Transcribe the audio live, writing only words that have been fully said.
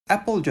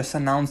Apple just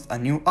announced a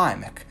new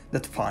iMac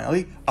that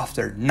finally,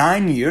 after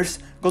 9 years,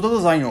 got a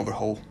design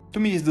overhaul. To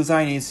me, this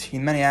design is,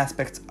 in many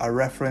aspects, a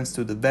reference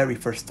to the very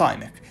first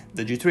iMac,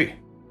 the G3.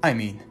 I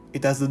mean,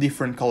 it has the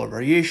different color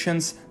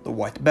variations, the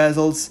white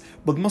bezels,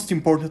 but most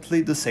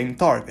importantly the same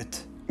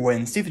target.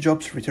 When Steve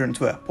Jobs returned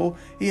to Apple,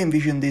 he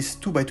envisioned this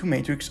 2x2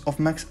 matrix of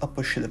Macs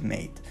Apple should have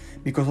made,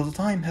 because at the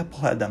time Apple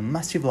had a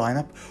massive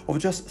lineup of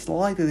just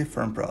slightly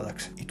different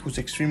products. It was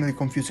extremely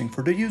confusing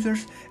for the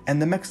users,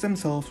 and the Macs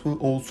themselves were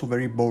also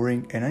very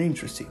boring and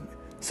uninteresting.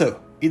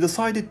 So, he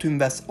decided to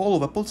invest all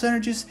of Apple's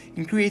energies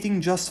in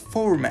creating just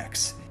 4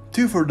 Macs,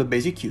 2 for the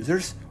basic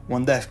users,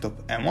 1 desktop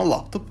and 1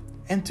 laptop,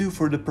 and 2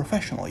 for the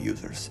professional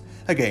users.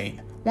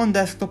 Again, 1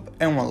 desktop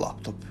and 1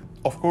 laptop.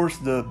 Of course,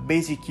 the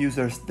basic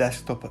user's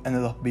desktop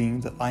ended up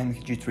being the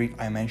iMac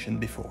G3 I mentioned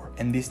before,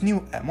 and this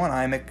new M1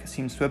 iMac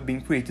seems to have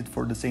been created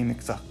for the same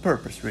exact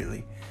purpose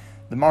really.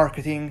 The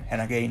marketing,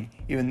 and again,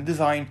 even the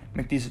design,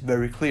 make this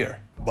very clear.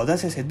 But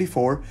as I said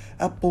before,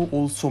 Apple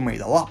also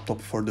made a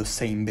laptop for the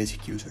same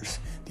basic users,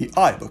 the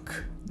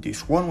iBook.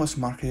 This one was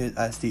marketed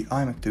as the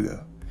iMac to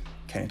go.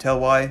 Can you tell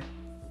why?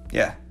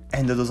 Yeah.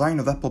 And the design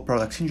of Apple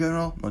products in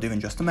general, not even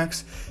just the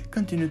Macs,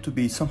 continued to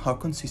be somehow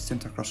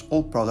consistent across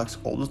all products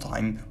all the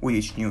time with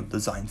each new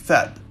design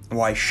fad.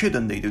 Why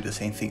shouldn't they do the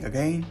same thing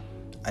again?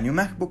 A new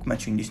MacBook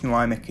matching this new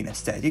iMac in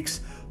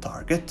aesthetics,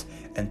 target,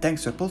 and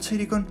thanks to Apple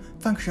Silicon,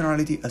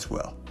 functionality as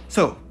well.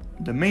 So,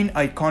 the main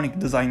iconic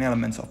design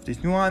elements of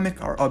this new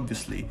iMac are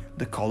obviously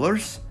the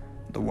colors,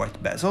 the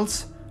white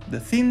bezels, the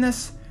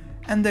thinness,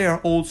 and they are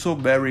also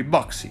very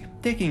boxy.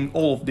 Taking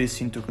all of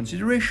this into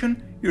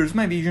consideration, here's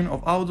my vision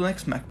of how the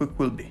next MacBook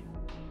will be.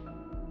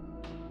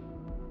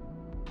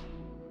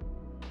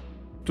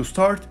 To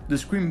start, the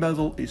screen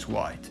bezel is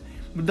white,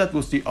 but that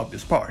was the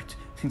obvious part,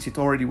 since it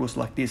already was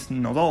like this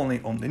not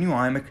only on the new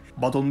iMac,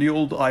 but on the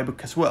old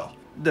iBook as well.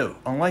 Though,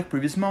 unlike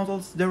previous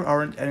models, there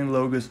aren't any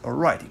logos or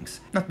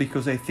writings, not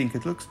because I think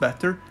it looks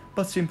better,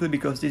 but simply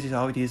because this is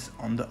how it is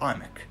on the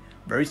iMac.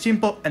 Very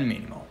simple and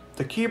minimal.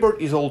 The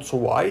keyboard is also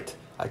white,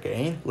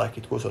 again, like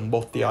it was on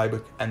both the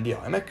iBook and the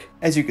iMac.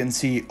 As you can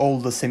see, all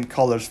the same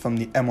colors from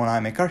the M1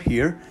 iMac are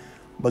here,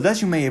 but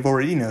as you may have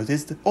already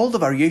noticed, all the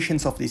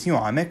variations of this new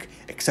iMac,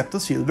 except the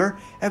silver,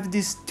 have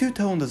this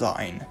two-tone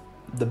design.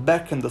 The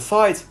back and the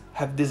sides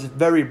have these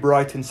very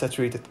bright and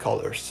saturated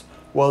colors,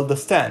 while the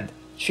stand,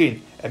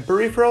 chin and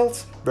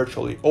peripherals,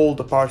 virtually all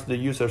the parts the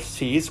user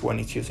sees when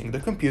it's using the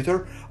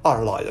computer,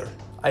 are lighter.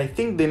 I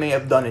think they may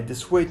have done it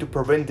this way to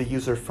prevent the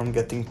user from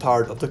getting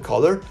tired of the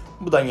color,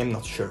 but I am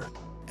not sure.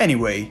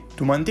 Anyway,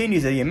 to maintain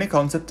this AMA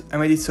concept, I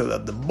made it so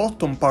that the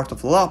bottom part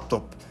of the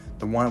laptop,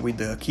 the one with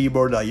the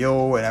keyboard,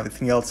 I/O and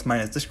everything else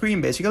minus the screen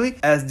basically,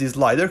 has this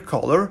lighter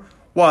color,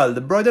 while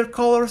the brighter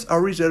colors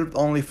are reserved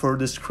only for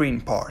the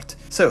screen part,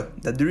 so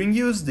that during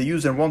use the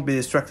user won't be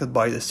distracted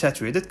by the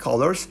saturated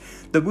colors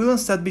that will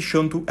instead be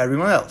shown to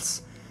everyone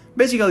else.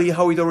 Basically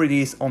how it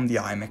already is on the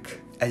iMac.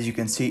 As you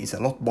can see, it's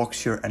a lot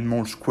boxier and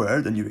more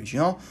square than the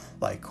original,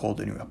 like all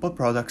the new Apple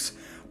products,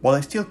 while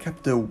I still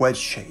kept the wedge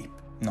shape.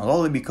 Not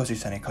only because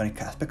it's an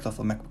iconic aspect of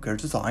the MacBook Air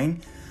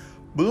design,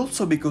 but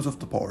also because of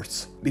the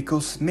ports,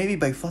 because maybe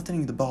by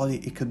flattening the body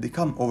it could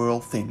become overall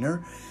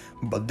thinner,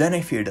 but then I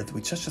fear that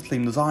with such a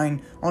slim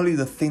design, only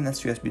the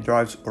thinnest USB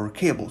drives or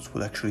cables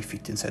would actually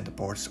fit inside the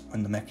ports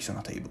when the Mac is on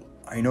a table.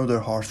 I know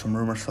there are some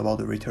rumors about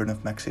the return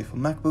of MagSafe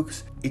on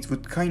MacBooks. It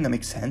would kinda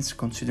make sense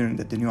considering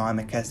that the new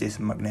iMac has this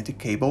magnetic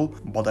cable,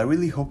 but I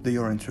really hope they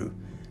aren't true.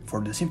 For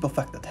the simple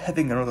fact that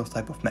having another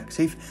type of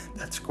MagSafe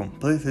that's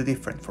completely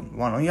different from the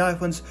one on the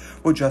iPhones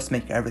would just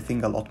make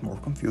everything a lot more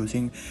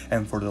confusing,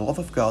 and for the love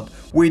of God,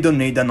 we don't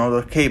need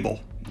another cable.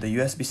 The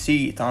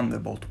USB-C,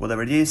 Thunderbolt,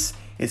 whatever it is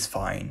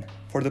fine.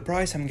 For the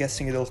price, I'm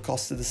guessing it'll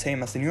cost the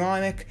same as the new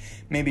iMac,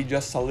 maybe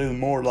just a little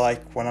more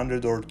like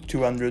 $100 or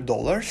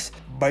 $200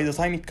 by the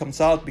time it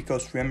comes out,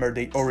 because remember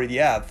they already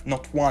have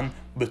not one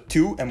but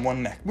 2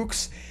 M1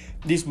 MacBooks.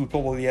 This will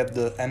probably have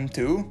the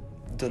M2,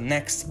 the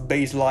next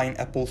baseline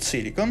Apple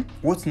Silicon.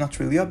 What's not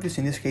really obvious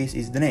in this case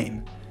is the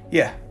name.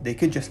 Yeah, they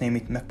could just name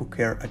it MacBook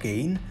Air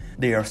again.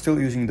 They are still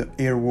using the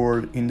Air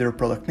word in their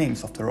product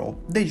names after all.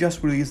 They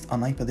just released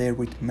an iPad Air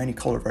with many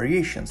color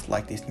variations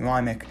like this new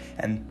iMac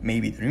and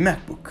maybe the new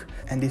MacBook.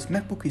 And this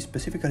MacBook is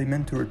specifically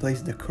meant to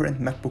replace the current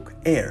MacBook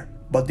Air.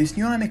 But this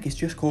new iMac is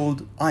just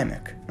called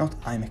iMac, not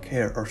iMac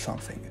Air or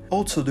something.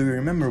 Also, do you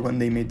remember when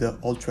they made the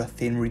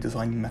ultra-thin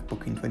redesigned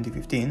MacBook in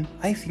 2015?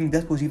 I think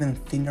that was even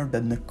thinner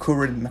than the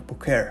current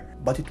MacBook Air,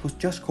 but it was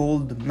just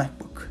called the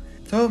MacBook.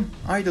 So,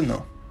 I don't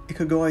know. It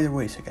could go either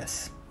ways, I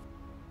guess.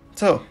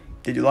 So,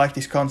 did you like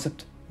this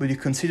concept? Would you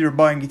consider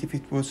buying it if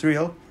it was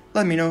real?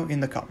 Let me know in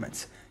the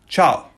comments. Ciao!